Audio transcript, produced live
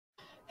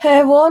Hey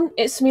everyone,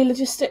 it's me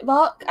Logistic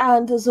Mark,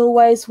 and as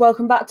always,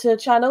 welcome back to the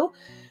channel.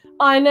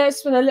 I know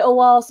it's been a little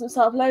while since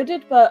I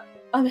uploaded, but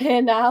I'm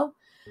here now.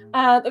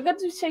 And I'm going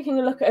to be taking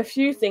a look at a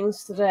few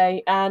things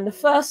today, and the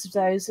first of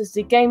those is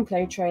the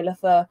gameplay trailer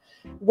for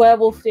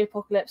Werewolf the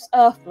Apocalypse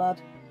Earthblood.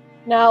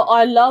 Now,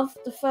 I love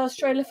the first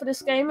trailer for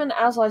this game, and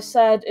as I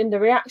said in the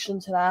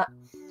reaction to that,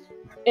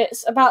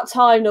 it's about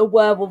time that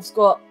werewolves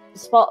got the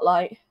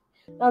spotlight.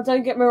 Now,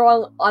 don't get me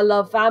wrong, I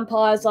love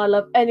vampires, I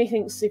love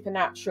anything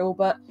supernatural,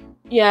 but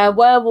yeah,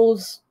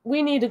 werewolves,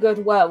 we need a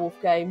good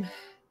werewolf game.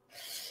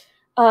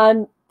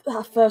 And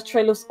that first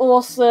trailer was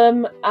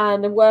awesome,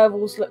 and the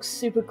werewolves look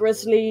super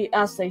grisly,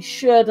 as they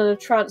should, and the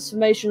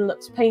transformation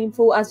looks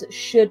painful, as it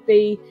should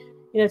be,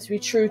 you know, to be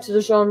true to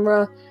the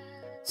genre.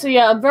 So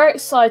yeah, I'm very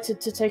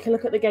excited to take a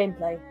look at the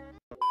gameplay.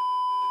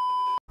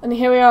 And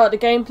here we are at the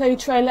gameplay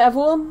trailer,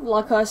 everyone.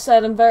 Like I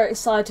said, I'm very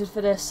excited for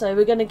this, so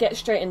we're going to get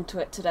straight into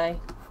it today.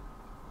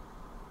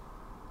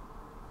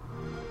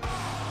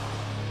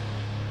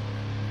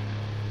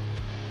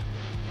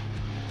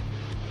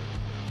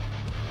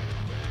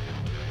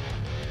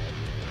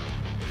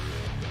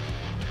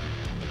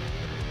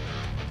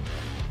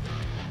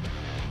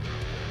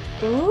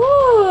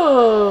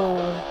 Ooh!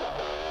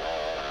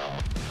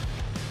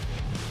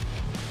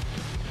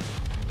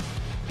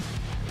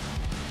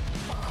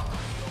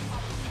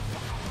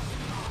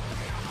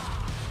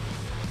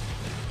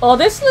 Oh,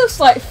 this looks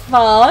like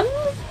fun!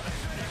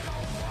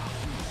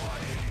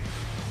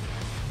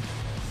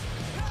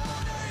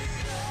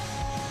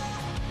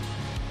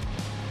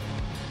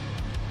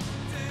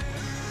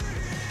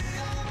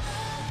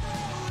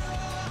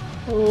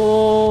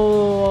 Oh!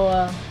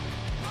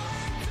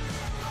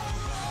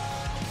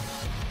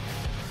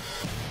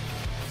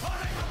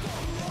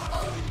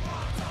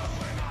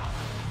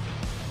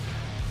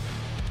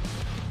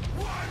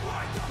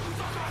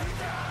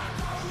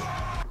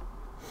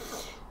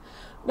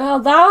 Now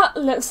that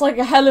looks like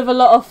a hell of a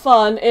lot of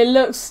fun. It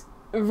looks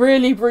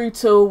really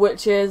brutal,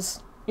 which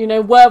is, you know,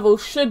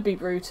 werewolves should be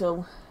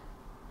brutal.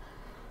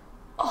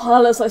 Oh,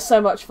 that looks like so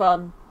much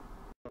fun.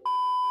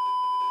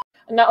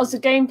 And that was the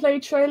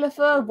gameplay trailer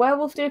for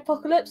Werewolf the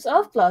Apocalypse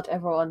Earthblood,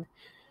 everyone.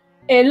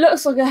 It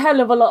looks like a hell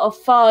of a lot of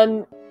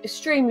fun,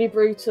 extremely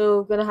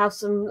brutal, gonna have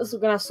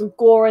some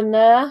gore in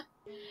there.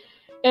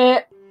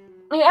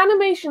 The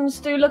animations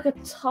do look a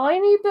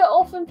tiny bit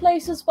off in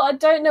places, but I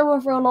don't know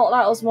whether or not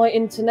that was my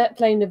internet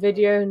playing the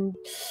video in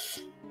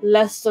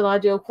less than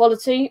ideal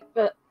quality.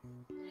 But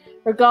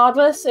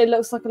regardless, it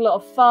looks like a lot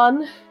of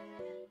fun.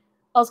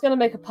 I was going to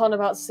make a pun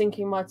about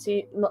sinking my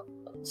teeth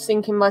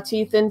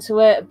into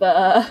it,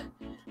 but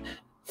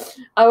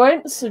I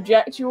won't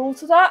subject you all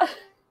to that.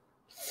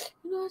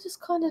 You know, I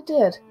just kind of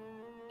did.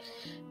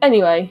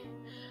 Anyway,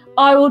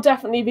 I will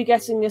definitely be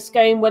getting this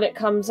game when it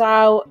comes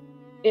out.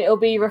 It'll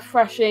be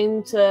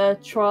refreshing to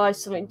try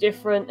something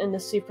different in the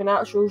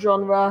supernatural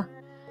genre.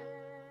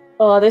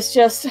 Oh, it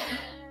just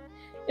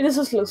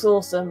looks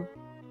awesome.